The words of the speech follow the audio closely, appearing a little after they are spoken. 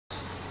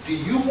Do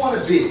you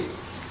want to be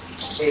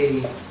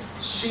a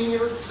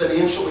senior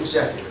financial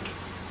executive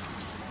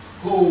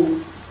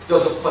who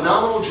does a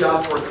phenomenal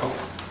job for a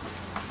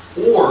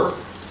company? Or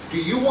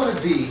do you want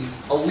to be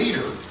a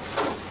leader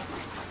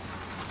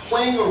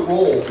playing a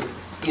role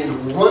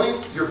in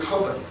running your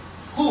company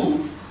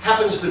who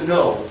happens to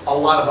know a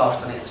lot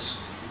about finance?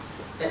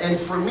 And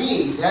for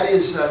me,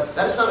 that's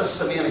not a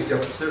semantic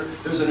difference.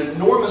 There's an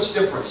enormous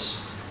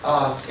difference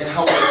in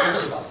how one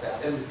thinks about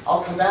that. And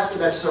I'll come back to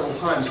that several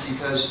times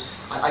because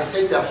I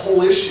think that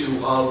whole issue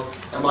of,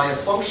 am I a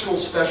functional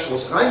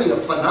specialist, and I mean a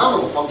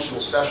phenomenal functional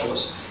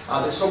specialist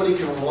that somebody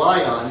can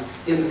rely on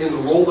in the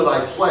role that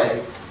I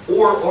play,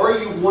 or are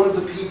you one of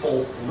the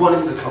people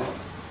running the company?